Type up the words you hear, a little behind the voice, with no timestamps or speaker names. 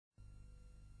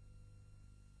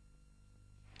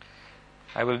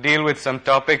I will deal with some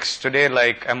topics today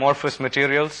like amorphous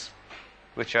materials,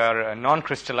 which are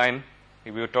non-crystalline.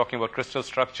 We were talking about crystal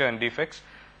structure and defects,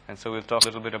 and so we'll talk a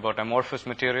little bit about amorphous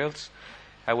materials.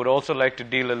 I would also like to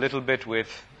deal a little bit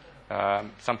with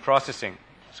some processing.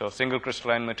 So single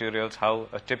crystalline materials, how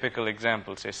a typical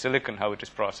example, say silicon, how it is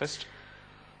processed.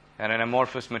 And an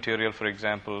amorphous material, for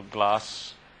example,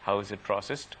 glass, how is it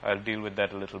processed? I'll deal with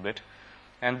that a little bit.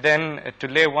 And then to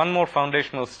lay one more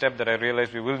foundational step that I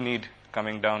realize we will need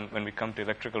coming down when we come to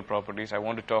electrical properties, I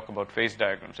want to talk about phase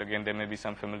diagrams. Again, there may be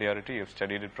some familiarity, you've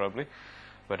studied it probably,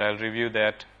 but I'll review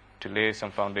that to lay some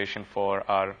foundation for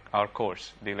our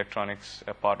course, the electronics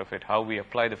part of it, how we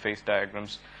apply the phase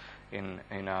diagrams in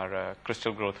our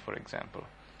crystal growth, for example,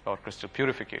 or crystal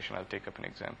purification. I'll take up an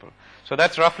example. So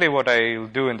that's roughly what I'll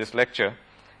do in this lecture,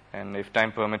 and if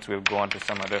time permits, we'll go on to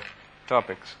some other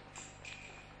topics.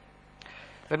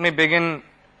 Let me begin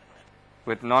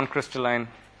with non-crystalline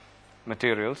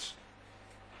materials.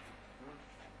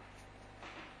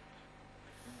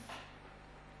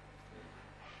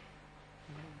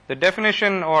 The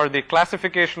definition or the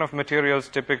classification of materials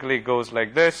typically goes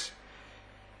like this.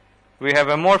 We have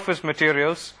amorphous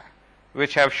materials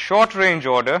which have short range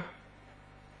order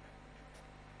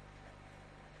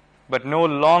but no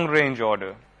long range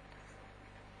order.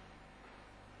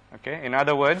 Okay? In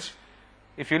other words,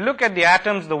 if you look at the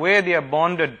atoms, the way they are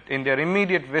bonded in their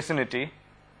immediate vicinity,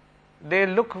 they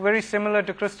look very similar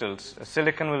to crystals. A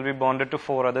silicon will be bonded to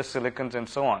 4 other silicons and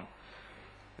so on.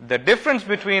 The difference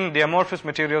between the amorphous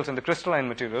materials and the crystalline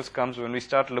materials comes when we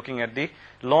start looking at the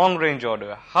long range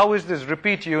order. How is this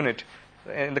repeat unit?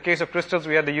 In the case of crystals,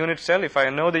 we have the unit cell. If I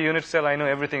know the unit cell, I know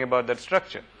everything about that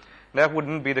structure. That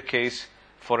wouldn't be the case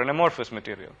for an amorphous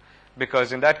material,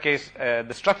 because in that case,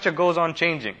 the structure goes on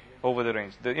changing over the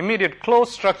range. The immediate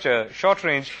close structure, short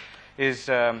range, is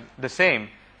the same,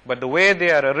 but the way they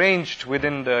are arranged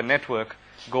within the network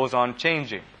goes on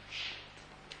changing.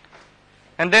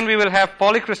 And then we will have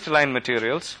polycrystalline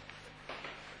materials.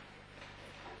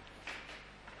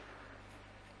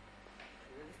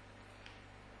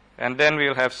 And then we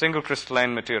will have single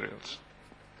crystalline materials.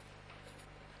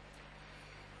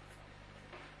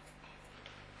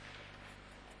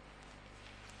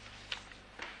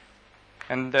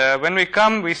 And when we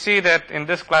come, we see that in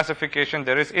this classification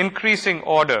there is increasing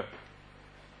order.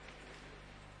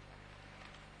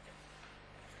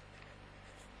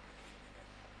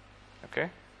 Okay?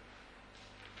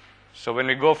 So when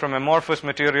we go from amorphous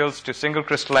materials to single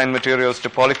crystalline materials to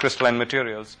polycrystalline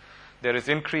materials, there is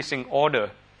increasing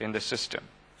order in the system.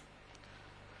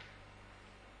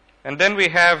 And then we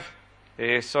have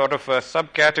a sort of a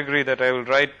subcategory that I will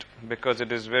write because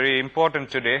it is very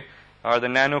important today, are the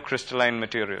nanocrystalline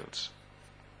materials.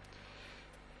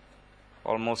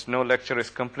 Almost no lecture is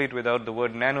complete without the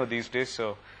word nano these days,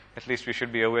 so at least we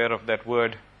should be aware of that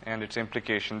word and its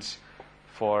implications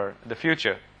for the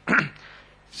future.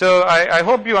 So I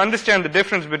hope you understand the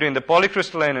difference between the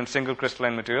polycrystalline and single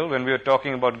crystalline material. When we were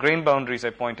talking about grain boundaries,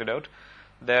 I pointed out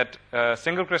that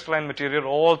single crystalline material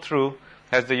all through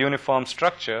has the uniform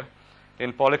structure.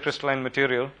 In polycrystalline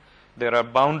material, there are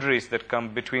boundaries that come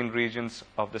between regions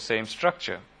of the same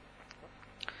structure.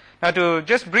 Now, to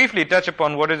just briefly touch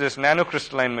upon what is this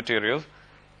nanocrystalline material,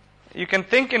 you can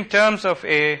think in terms of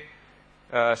a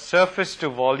surface to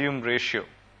volume ratio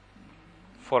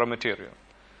for a material.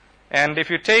 And if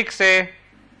you take, say,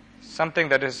 something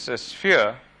that is a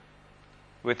sphere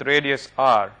with radius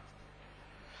r,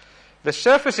 the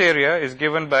surface area is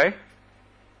given by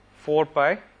 4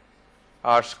 pi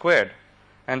r squared,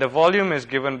 and the volume is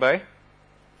given by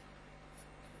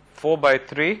 4 by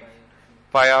 3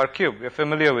 pi r cubed. We're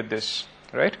familiar with this,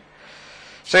 right?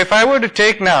 So if I were to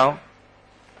take now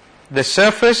the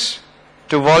surface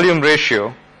to volume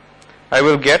ratio, I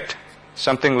will get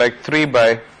something like 3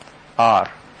 by r,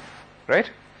 right?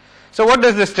 So what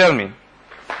does this tell me?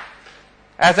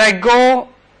 As I go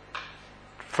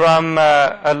from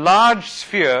a large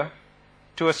sphere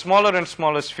to a smaller and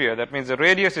smaller sphere, that means the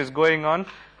radius is going on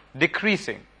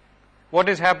decreasing. What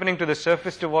is happening to the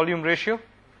surface to volume ratio?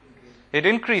 It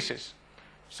increases.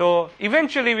 So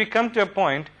eventually we come to a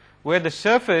point where the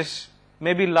surface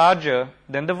may be larger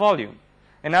than the volume.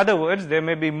 In other words, there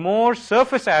may be more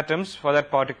surface atoms for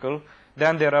that particle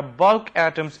than there are bulk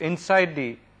atoms inside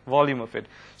the volume of it.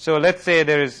 So let's say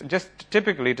there is, just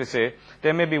typically to say,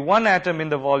 there may be 1 atom in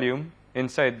the volume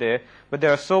inside there, but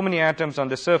there are so many atoms on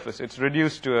the surface. It's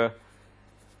reduced to a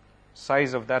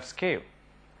size of that scale.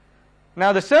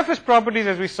 Now the surface properties,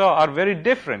 as we saw, are very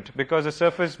different because the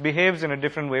surface behaves in a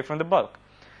different way from the bulk.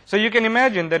 So you can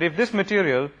imagine that if this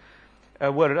material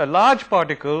were a large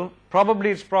particle,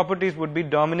 probably its properties would be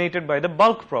dominated by the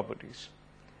bulk properties.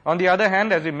 On the other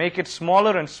hand, as we make it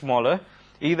smaller and smaller,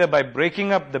 either by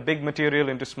breaking up the big material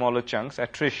into smaller chunks,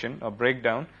 attrition or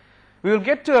breakdown, we will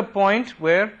get to a point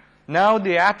where now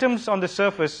the atoms on the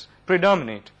surface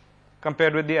predominate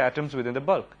compared with the atoms within the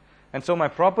bulk. And so my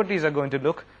properties are going to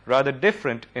look rather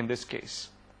different in this case.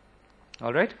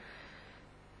 All right?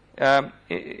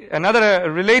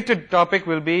 Another related topic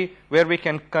will be where we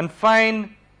can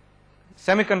confine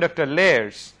semiconductor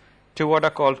layers to what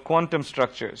are called quantum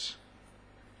structures.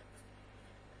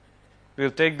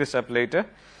 We'll take this up later.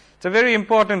 It's a very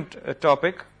important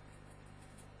topic.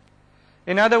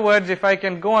 In other words, if I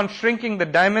can go on shrinking the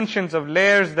dimensions of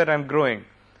layers that I'm growing,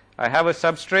 I have a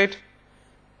substrate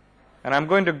and I'm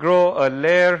going to grow a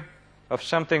layer of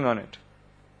something on it.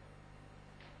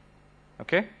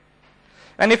 Okay?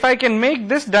 And if I can make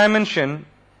this dimension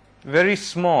very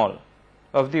small,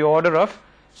 of the order of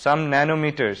some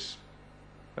nanometers,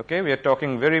 okay, we are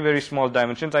talking very, very small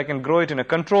dimensions, I can grow it in a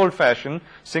controlled fashion,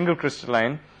 single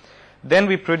crystalline, then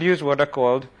we produce what are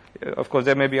called, of course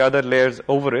there may be other layers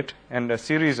over it and a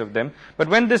series of them, but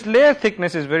when this layer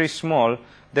thickness is very small,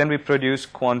 then we produce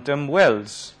quantum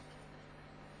wells.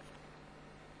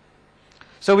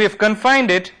 So we have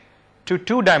confined it to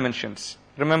 2 dimensions.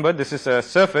 Remember, this is a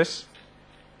surface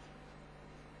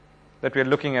that we are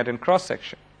looking at in cross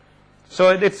section. So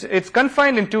it's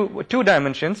confined in two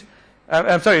dimensions.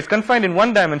 It's confined in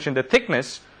one dimension, the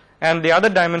thickness, and the other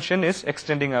dimension is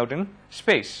extending out in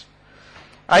space.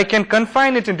 I can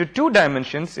confine it into 2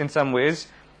 dimensions in some ways,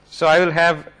 so I will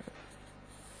have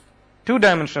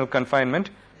 2-dimensional confinement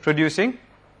producing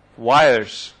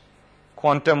wires,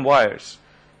 quantum wires.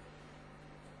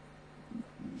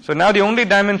 So now the only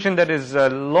dimension that is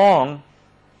long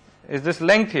is this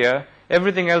length here.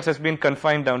 Everything else has been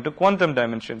confined down to quantum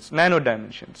dimensions, nano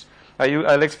dimensions.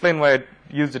 I'll explain why I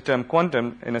use the term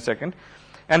quantum in a second.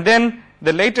 And then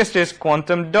the latest is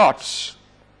quantum dots,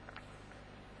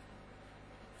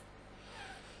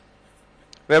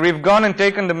 where we've gone and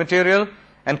taken the material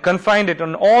and confined it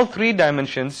on all 3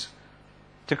 dimensions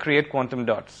to create quantum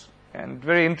dots. And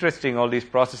very interesting, all these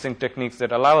processing techniques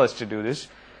that allow us to do this.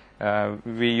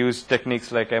 We use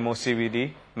techniques like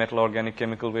MOCVD, metal organic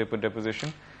chemical vapor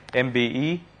deposition,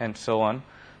 MBE, and so on,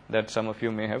 that some of you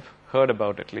may have heard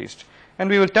about at least. And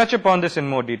we will touch upon this in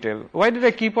more detail. Why did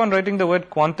I keep on writing the word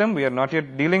quantum? We are not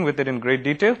yet dealing with it in great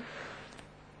detail.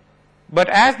 But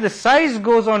as the size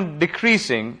goes on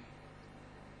decreasing,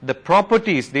 the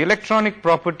properties, the electronic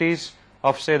properties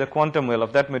of, say, the quantum well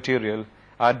of that material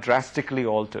are drastically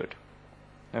altered.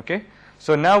 Okay?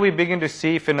 So now we begin to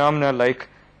see phenomena like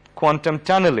quantum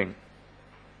tunneling.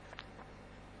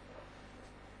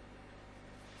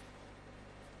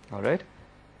 All right?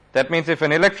 That means if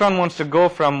an electron wants to go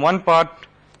from one part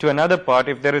to another part,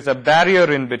 if there is a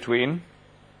barrier in between,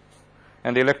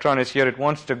 and the electron is here, it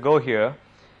wants to go here,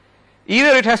 either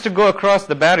it has to go across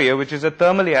the barrier, which is a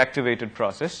thermally activated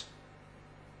process,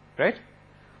 right?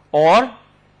 Or,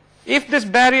 if this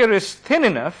barrier is thin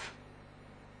enough,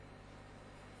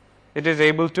 it is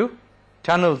able to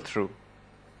tunnel through.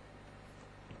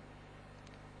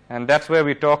 And that's where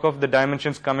we talk of the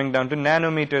dimensions coming down to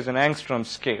nanometers and angstrom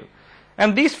scale.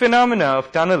 And these phenomena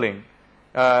of tunneling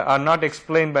are not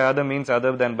explained by other means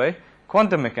other than by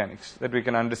quantum mechanics, that we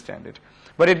can understand it.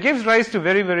 But it gives rise to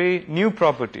very, very new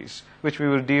properties, which we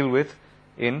will deal with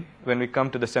when we come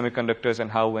to the semiconductors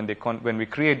and how when we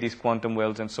create these quantum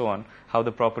wells and so on, how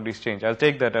the properties change. I'll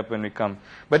take that up when we come.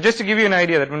 But just to give you an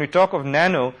idea that when we talk of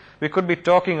nano, we could be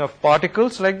talking of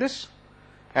particles like this,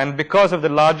 and because of the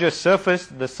larger surface,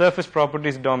 the surface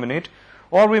properties dominate,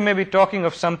 or we may be talking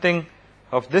of something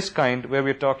of this kind, where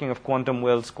we're talking of quantum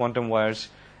wells, quantum wires,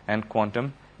 and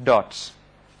quantum dots.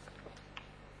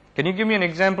 Can you give me an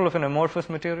example of an amorphous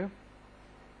material?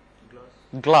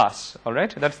 Glass, all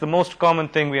right? That's the most common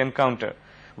thing we encounter.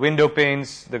 Window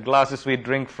panes, the glasses we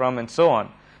drink from, and so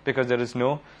on, because there is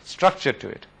no structure to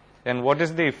it. And what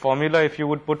is the formula, if you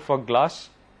would put, for glass?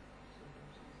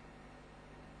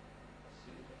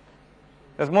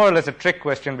 That's more or less a trick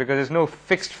question, because there's no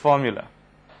fixed formula.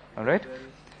 All right?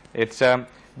 It's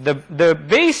the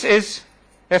base is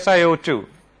SiO2.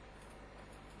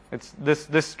 It's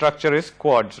this structure is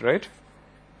quartz, right?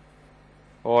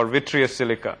 Or vitreous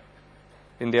silica.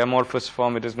 In the amorphous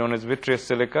form, it is known as vitreous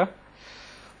silica.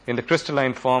 In the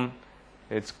crystalline form,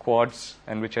 it's quartz,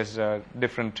 and which has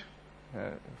different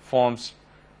forms,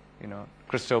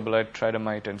 cristobalite,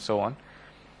 tridymite, and so on.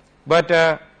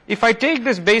 But if I take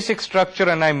this basic structure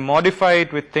and I modify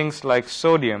it with things like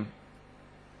sodium,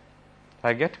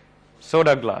 I get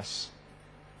soda glass,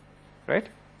 right?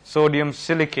 Sodium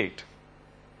silicate.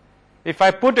 If I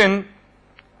put in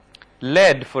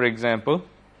lead, for example,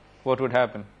 what would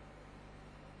happen?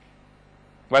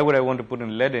 Why would I want to put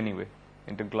in lead anyway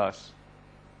into glass?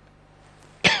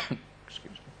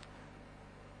 Excuse me.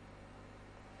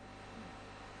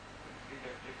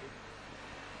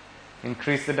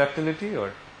 Increase the ductility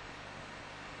or?